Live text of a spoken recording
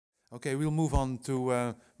Okay, we'll move on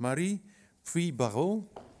to Maire Puybaraud.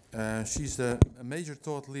 She's a major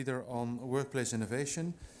thought leader on workplace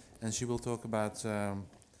innovation, and she will talk about well,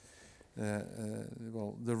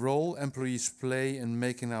 the role employees play in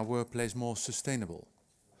making our workplace more sustainable.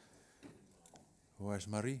 Where's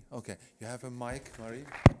Maire? Okay, you have a mic, Maire?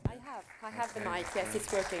 I have the mic, yes,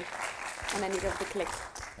 it's working. And I need the click.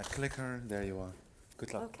 A clicker, there you are.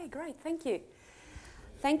 Good luck. Okay, great, thank you.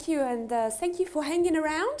 Thank you, and thank you for hanging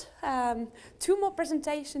around. 2 more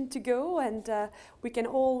presentations to go, and we can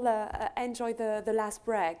all enjoy the last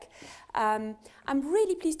break. I'm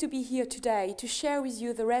really pleased to be here today to share with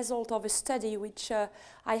you the result of a study which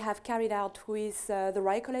I have carried out with the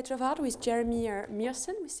Royal College of Art, with Jeremy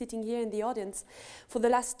Meersen, who's sitting here in the audience, for the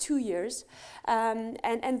last 2 years.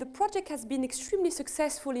 And the project has been extremely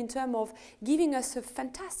successful in terms of giving us a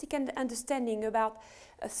fantastic understanding about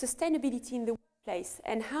sustainability in the place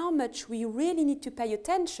and how much we really need to pay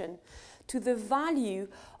attention to the value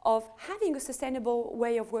of having a sustainable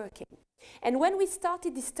way of working. And when we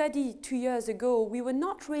started this study 2 years ago, we were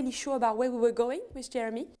not really sure about where we were going with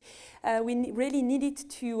Jeremy. We really needed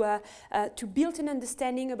to build an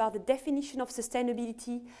understanding about the definition of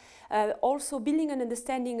sustainability, also building an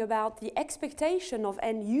understanding about the expectation of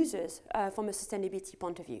end users from a sustainability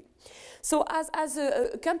point of view. So as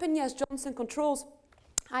a company as Johnson Controls,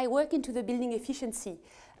 I work into the building efficiency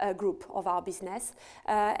group of our business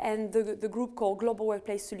and the group called Global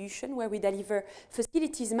Workplace Solution, where we deliver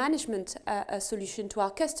facilities management solution to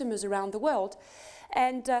our customers around the world.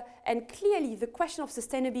 And clearly the question of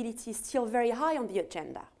sustainability is still very high on the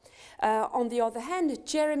agenda. On the other hand,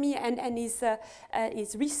 Jeremy and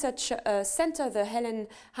his research center, the Helen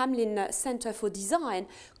Hamlin Center for Design,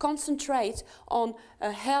 concentrate on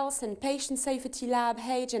health and patient safety lab,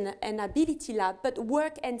 age and ability lab, but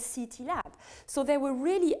work and CT lab. So they were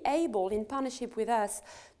really able, in partnership with us,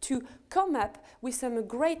 to come up with some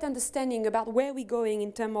great understanding about where we're going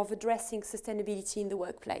in terms of addressing sustainability in the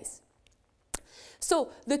workplace.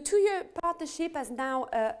 So the 2-year partnership has now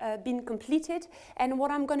been completed, and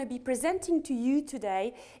what I'm going to be presenting to you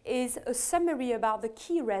today is a summary about the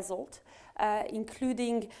key result,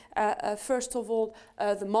 including first of all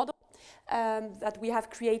the model that we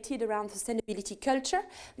have created around sustainability culture.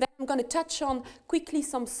 Then I'm going to touch on quickly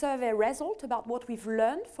some survey results about what we've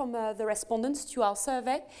learned from the respondents to our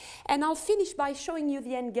survey, and I'll finish by showing you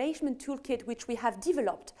the engagement toolkit which we have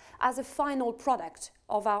developed as a final product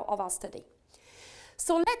of our study.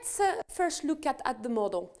 So let's first look at the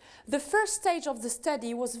model. The first stage of the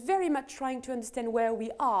study was very much trying to understand where we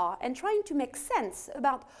are and trying to make sense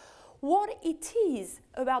about what it is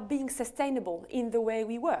about being sustainable in the way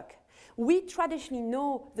we work. We traditionally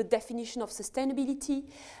know the definition of sustainability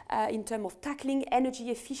in terms of tackling energy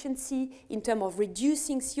efficiency, in terms of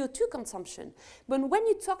reducing CO2 consumption. But when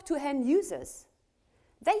you talk to end users,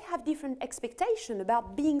 they have different expectations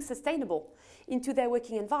about being sustainable into their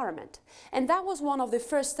working environment. And that was one of the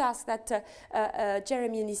first tasks that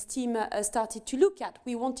Jeremy and his team started to look at.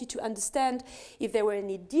 We wanted to understand if there were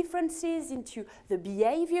any differences into the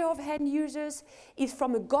behavior of end users, if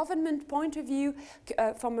from a government point of view,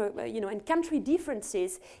 and country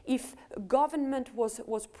differences, if government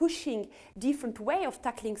was pushing different way of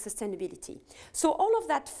tackling sustainability. So all of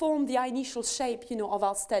that formed the initial shape, of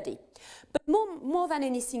our study. But more than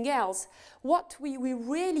anything else, what we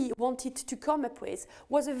really wanted to come up with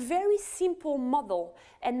was a very simple model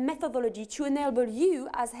and methodology to enable you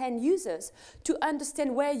as end users to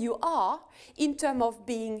understand where you are in terms of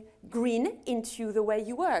being green into the way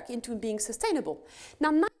you work, into being sustainable.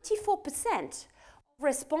 Now, 94% of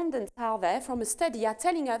respondents out there from a study are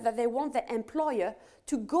telling us that they want their employer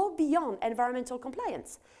to go beyond environmental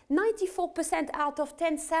compliance. 94% out of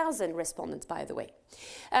 10,000 respondents, by the way.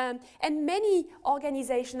 And many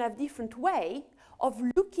organizations have different way of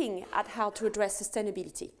looking at how to address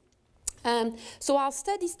sustainability. So our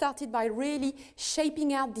study started by really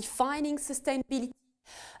shaping out, defining sustainability,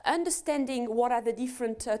 understanding what are the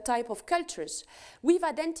different type of cultures. We've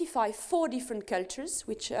identified 4 different cultures,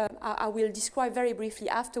 which I will describe very briefly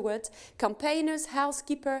afterwards: campaigners,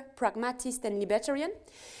 housekeeper, pragmatist, and libertarian.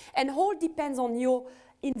 And all depends on your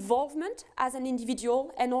involvement as an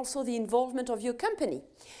individual and also the involvement of your company.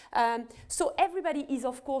 So everybody is,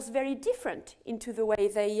 of course, very different into the way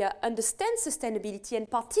they understand sustainability and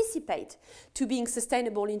participate to being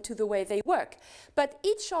sustainable into the way they work. But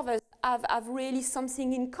each of us have really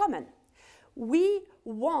something in common. We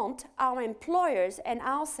want our employers and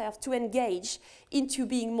ourselves to engage into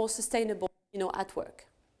being more sustainable, at work.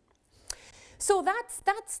 So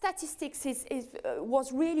that statistics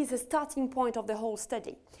was really the starting point of the whole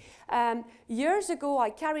study. Years ago, I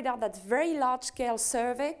carried out that very large-scale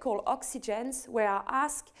survey called Oxygens, where I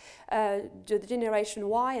asked the Generation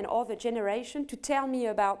Y and other generation to tell me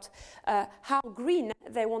about how green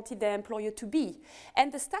they wanted their employer to be.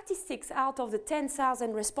 And the statistics out of the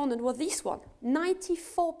 10,000 respondents was this one: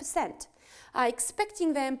 94% are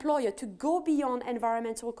expecting their employer to go beyond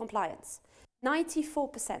environmental compliance.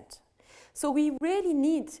 94%. So we really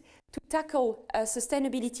need to tackle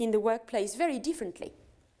sustainability in the workplace very differently.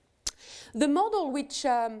 The model which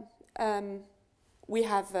we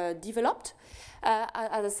have developed,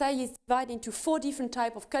 as I say, is divided into 4 different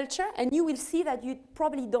types of culture, and you will see that you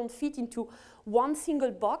probably don't fit into one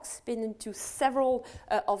single box, but into several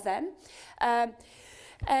of them.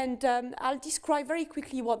 I'll describe very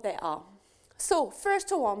quickly what they are. So,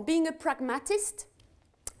 first of all, being a pragmatist.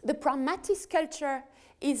 The pragmatist culture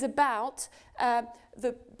is about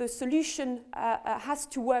the solution has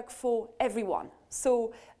to work for everyone.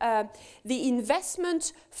 So the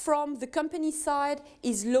investment from the company side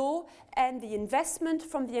is low, and the investment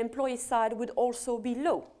from the employee side would also be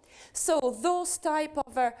low. So those type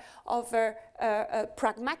of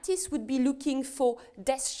pragmatists would be looking for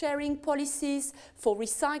desk sharing policies, for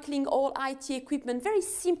recycling all IT equipment, very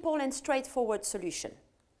simple and straightforward solution.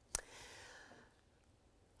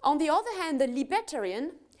 On the other hand, the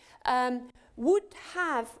libertarian would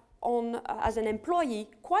have as an employee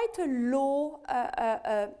quite a low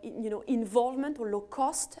involvement or low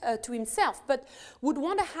cost to himself, but would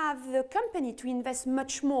want to have the company to invest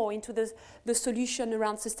much more into the solution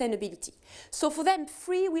around sustainability. So for them,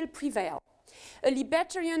 free will prevail. A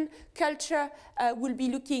libertarian culture will be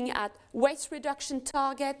looking at waste reduction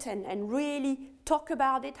target and really talk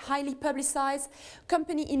about it, highly publicized.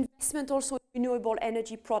 Company investment also in renewable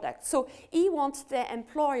energy products. So he wants the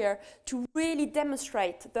employer to really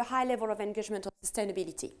demonstrate the high level of engagement of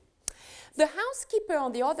sustainability. The housekeeper,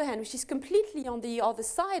 on the other hand, which is completely on the other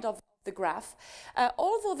side of the graph,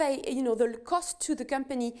 although the cost to the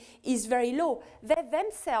company is very low, they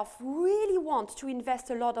themselves really want to invest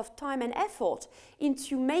a lot of time and effort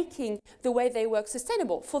into making the way they work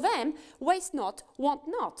sustainable. For them, waste not, want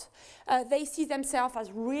not. They see themselves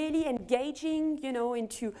as really engaging,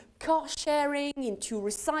 into car sharing, into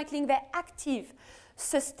recycling. They're active,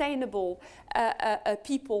 sustainable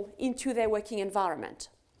people into their working environment.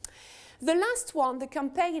 The last one, the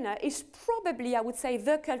campaigner, is probably, I would say,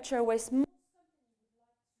 the culture where most companies would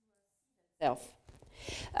like to see themselves.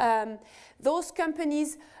 Those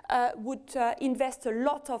companies would invest a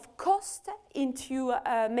lot of cost into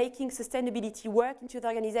making sustainability work into the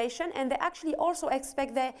organization, and they actually also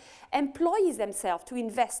expect their employees themselves to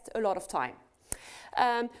invest a lot of time.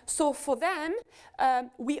 So for them,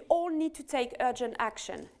 we all need to take urgent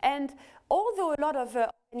action. And although a lot of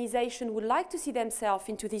organizations would like to see themselves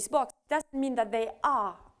into this box, it doesn't mean that they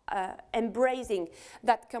are embracing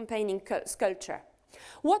that campaigning culture.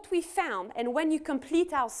 What we found, and when you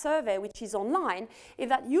complete our survey, which is online, is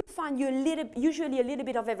that you find usually a little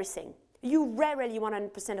bit of everything. You rarely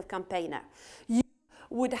 100% of campaigner. You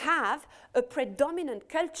would have a predominant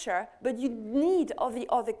culture, but you need all the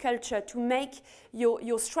other culture to make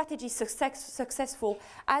your strategy successful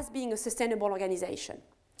as being a sustainable organization.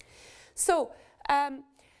 So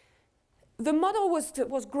the model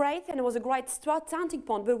was great, and it was a great starting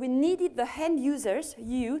point, but we needed the end users,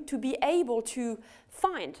 you, to be able to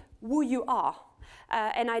find who you are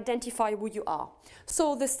and identify who you are.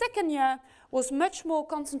 So the second year was much more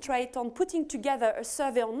concentrated on putting together a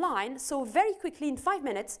survey online. So very quickly, in 5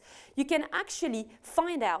 minutes, you can actually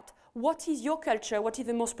find out what is your culture, what is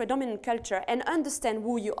the most predominant culture, and understand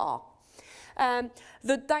who you are.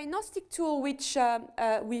 The diagnostic tool which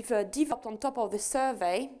we've developed on top of the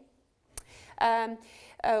survey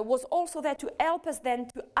was also there to help us then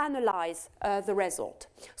to analyze the result.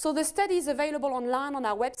 So the study is available online on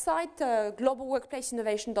our website,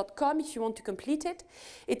 globalworkplaceinnovation.com, if you want to complete it.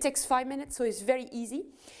 It takes 5 minutes, so it's very easy.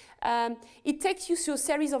 It takes you through a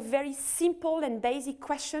series of very simple and basic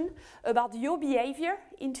questions about your behavior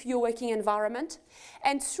into your working environment.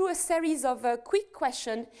 And through a series of quick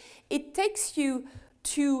questions, it takes you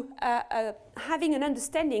to having an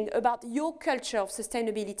understanding about your culture of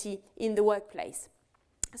sustainability in the workplace.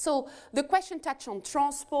 So the question touched on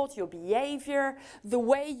transport, your behavior, the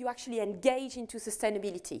way you actually engage into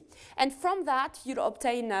sustainability. And from that, you'll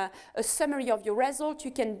obtain a summary of your result.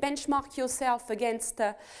 You can benchmark yourself against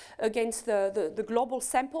the global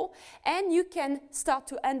sample, and you can start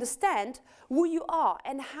to understand who you are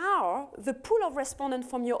and how the pool of respondents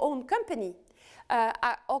from your own company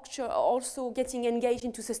are also getting engaged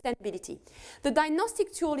into sustainability. The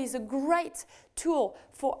diagnostic tool is a great tool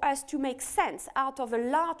for us to make sense out of a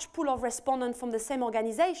large pool of respondents from the same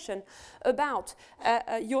organization about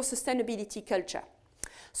your sustainability culture.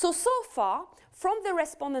 So far, from the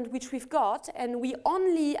respondent which we've got, and we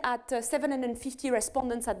only at 750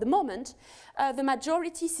 respondents at the moment, the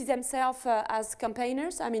majority see themselves as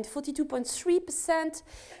campaigners. I mean, 42.3%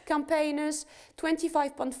 campaigners,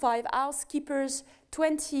 25.5% housekeepers,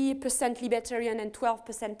 20% libertarian, and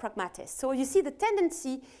 12% pragmatists. So you see the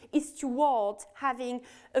tendency is towards having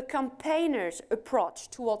a campaigner's approach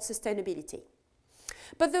towards sustainability.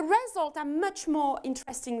 But the results are much more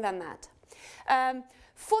interesting than that.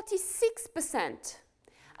 46%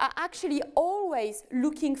 are actually always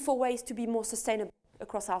looking for ways to be more sustainable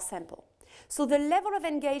across our sample. So the level of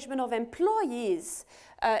engagement of employees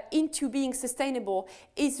into being sustainable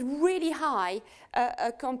is really high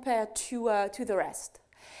compared to the rest.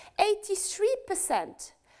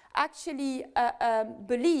 83% actually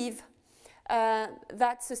believe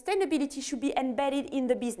that sustainability should be embedded in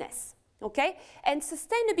the business. Okay, and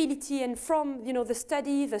sustainability, and from the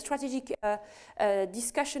study, the strategic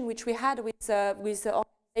discussion which we had with the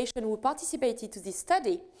organization who participated to this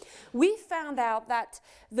study, we found out that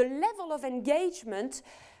the level of engagement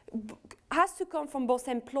has to come from both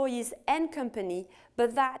employees and company,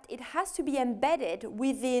 but that it has to be embedded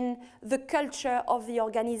within the culture of the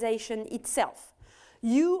organization itself.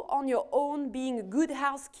 You on your own being a good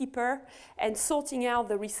housekeeper and sorting out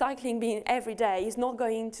the recycling bin every day is not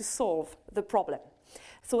going to solve the problem.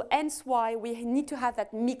 So hence why we need to have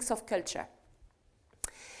that mix of culture.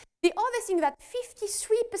 The other thing that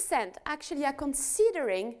 53% actually are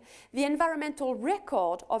considering the environmental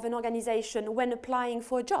record of an organization when applying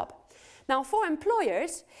for a job. Now, for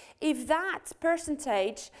employers, if that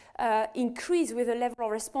percentage increase with the level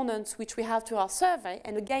of respondents which we have to our survey,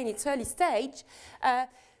 and again, it's early stage,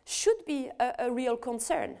 should be a real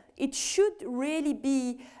concern. It should really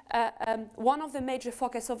be one of the major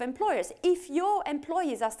focus of employers. If your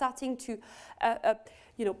employees are starting to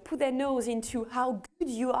put their nose into how good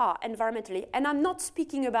you are environmentally, and I'm not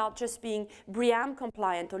speaking about just being BREEAM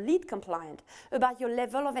compliant or LEED compliant, about your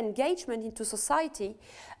level of engagement into society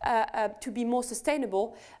to be more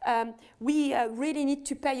sustainable, we really need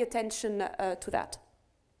to pay attention to that.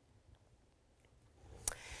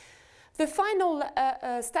 The final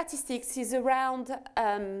statistics is around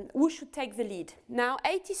who should take the lead. Now,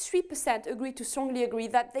 83% strongly agree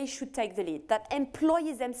that they should take the lead, that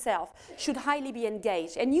employees themselves should highly be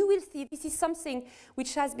engaged. And you will see this is something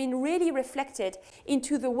which has been really reflected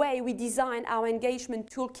into the way we design our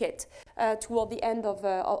engagement toolkit toward the end of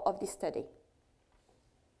this study.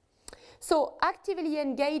 So, actively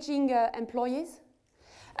engaging employees.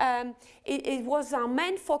 It was our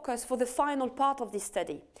main focus for the final part of this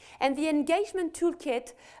study. And the engagement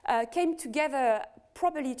toolkit came together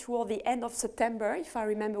probably toward the end of September, if I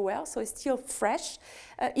remember well, so it's still fresh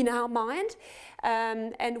in our mind.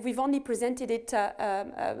 And we've only presented it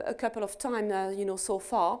a couple of times, so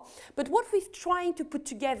far. But what we're trying to put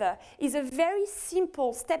together is a very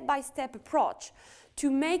simple step-by-step approach to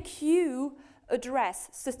make you address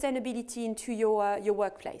sustainability into your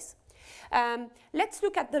workplace. Let's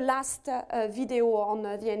look at the last video on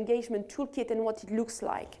the engagement toolkit and what it looks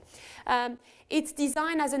like. It's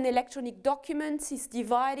designed as an electronic document. It's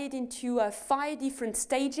divided into 5 different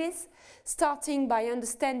stages, starting by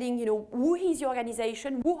understanding, who is your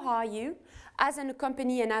organization, who are you as a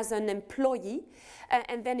company and as an employee,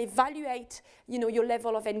 and then evaluate, your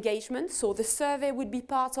level of engagement. So the survey would be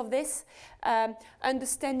part of this.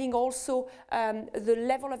 Understanding also the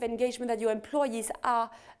level of engagement that your employees are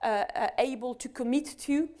able to commit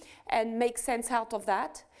to and make sense out of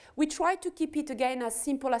that. We try to keep it, again, as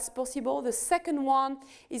simple as possible. The second one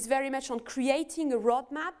is very much on creating a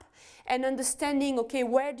roadmap and understanding, okay,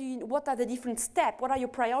 what are the different steps? What are your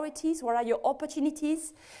priorities? What are your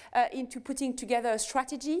opportunities into putting together a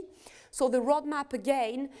strategy? So the roadmap,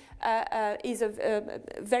 again, is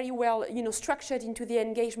very well structured into the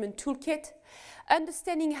engagement toolkit.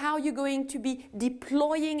 Understanding how you're going to be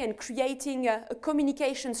deploying and creating a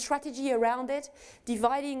communication strategy around it,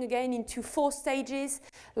 dividing again into 4 stages,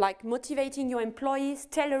 like motivating your employees,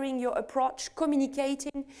 tailoring your approach,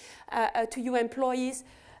 communicating to your employees.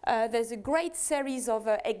 There's a great series of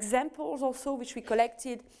examples also which we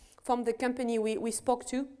collected from the company we spoke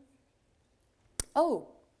to. Oh,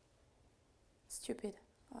 stupid.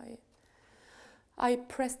 I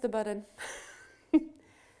pressed the button.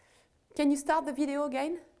 Can you start the video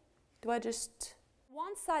again? Do I just...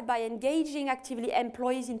 One side by engaging actively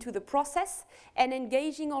employees into the process and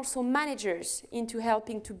engaging also managers into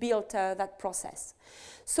helping to build that process.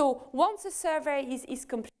 So once the survey is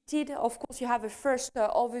completed, of course you have a first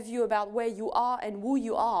overview about where you are and who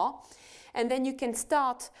you are, and then you can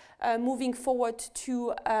start moving forward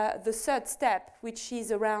to the third step, which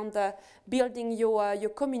is around building your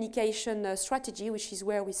communication strategy, which is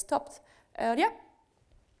where we stopped earlier.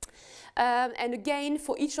 And again,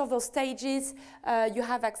 for each of those stages, you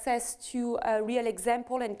have access to real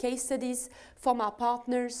example and case studies from our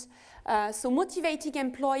partners. So motivating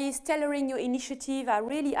employees, tailoring your initiative are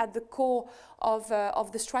really at the core of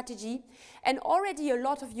the strategy. And already a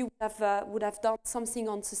lot of you would have done something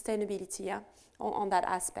on sustainability, yeah, on that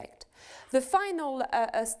aspect. The final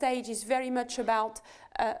stage is very much about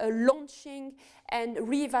launching and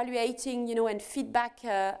re-evaluating, you know, and feedback,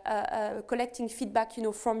 collecting feedback, you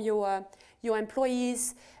know, from your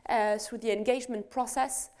employees through the engagement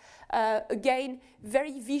process. Again,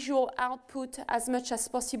 very visual output as much as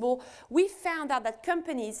possible. We found out that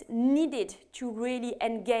companies needed to really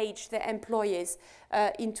engage their employees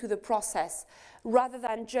into the process rather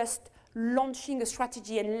than just launching a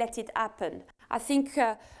strategy and let it happen. I think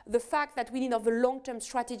the fact that we need of a long-term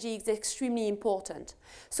strategy is extremely important.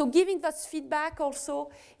 So giving us feedback also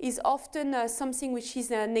is often something which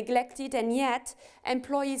is neglected, and yet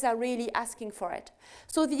employees are really asking for it.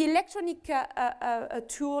 So the electronic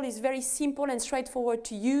tool is very simple and straightforward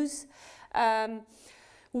to use.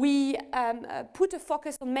 We put a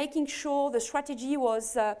focus on making sure the strategy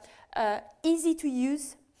was easy to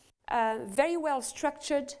use, very well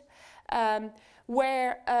structured,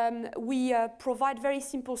 where we provide very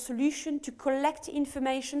simple solution to collect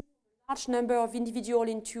information, a large number of individuals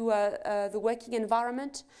into the working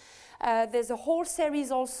environment. There's a whole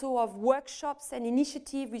series also of workshops and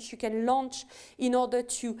initiatives which you can launch in order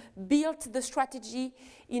to build the strategy,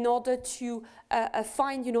 in order to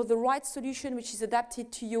find, you know, the right solution which is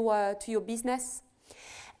adapted to your business.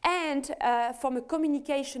 And from a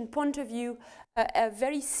communication point of view, a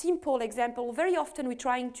very simple example, very often we're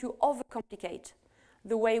trying to overcomplicate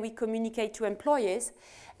the way we communicate to employees.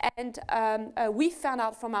 And we found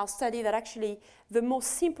out from our study that actually the most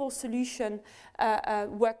simple solution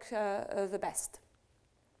work the best.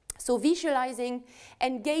 So visualizing,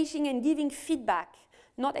 engaging and giving feedback,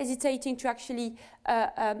 not hesitating to actually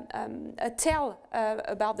tell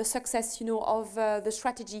about the success, you know, of the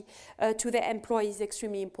strategy to their employees is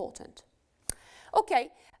extremely important. Okay,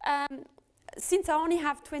 since I only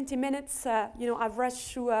have 20 minutes, you know, I've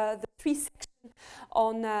rushed through the 3 sections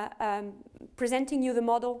on presenting you the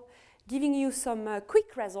model, giving you some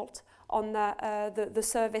quick result on the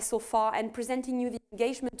survey so far, and presenting you the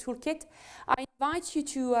engagement toolkit. I invite you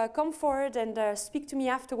to come forward and speak to me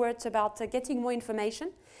afterwards about getting more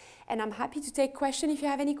information. And I'm happy to take questions if you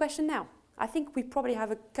have any question now. I think we probably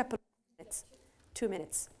have a couple of minutes. 2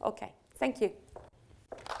 minutes. Okay. Thank you.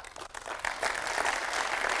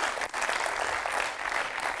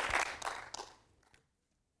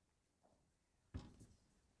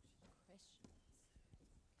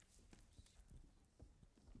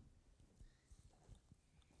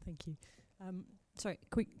 Thank you. Sorry,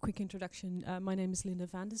 quick introduction. My name is Linda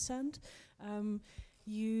van der Sand.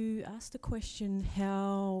 You asked the question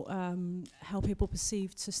how people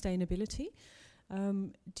perceived sustainability.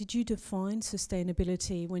 Did you define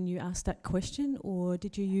sustainability when you asked that question, or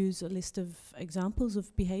did you use a list of examples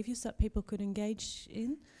of behaviors that people could engage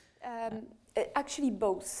in? Actually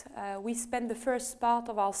both. We spent the first part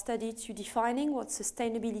of our study to defining what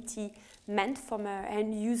sustainability meant from an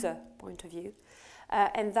end user point of view.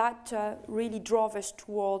 And that really drove us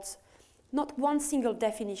towards not one single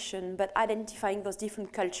definition, but identifying those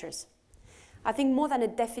different cultures. I think more than a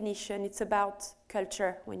definition, it's about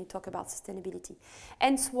culture when you talk about sustainability.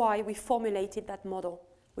 Hence why we formulated that model,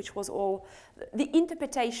 which was all the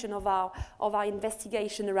interpretation of our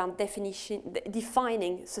investigation around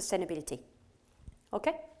defining sustainability.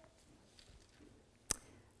 Okay?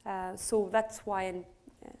 So that's why,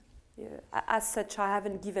 as such, I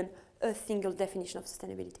haven't given a single definition of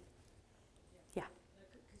sustainability. Yeah.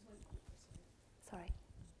 Sorry.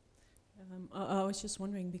 I was just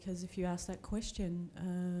wondering, because if you ask that question,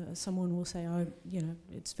 someone will say, "Oh, you know,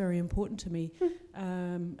 it's very important to me,"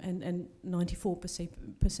 and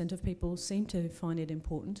 94% of people seem to find it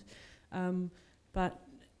important, but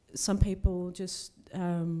some people just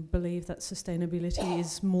believe that sustainability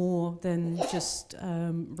is more than just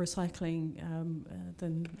recycling,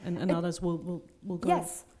 and others will go.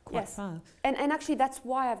 Yes. Quite far. And actually that's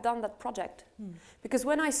why I've done that project. Because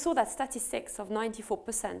when I saw that statistics of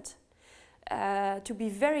 94%, to be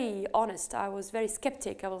very honest, I was very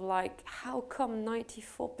skeptic. I was like, how come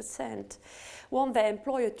 94% want their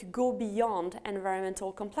employer to go beyond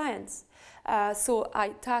environmental compliance? So I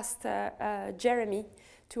tasked Jeremy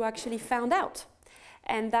to actually find out.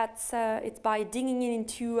 And that's it's by digging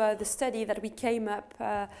into the study that we came up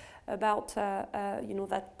about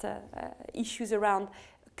issues around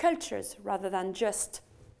cultures rather than just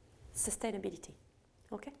sustainability.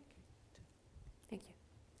 Okay. Thank you.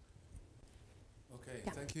 Okay.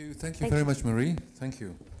 Yeah. Thank you very much, Marie. Thank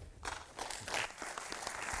you.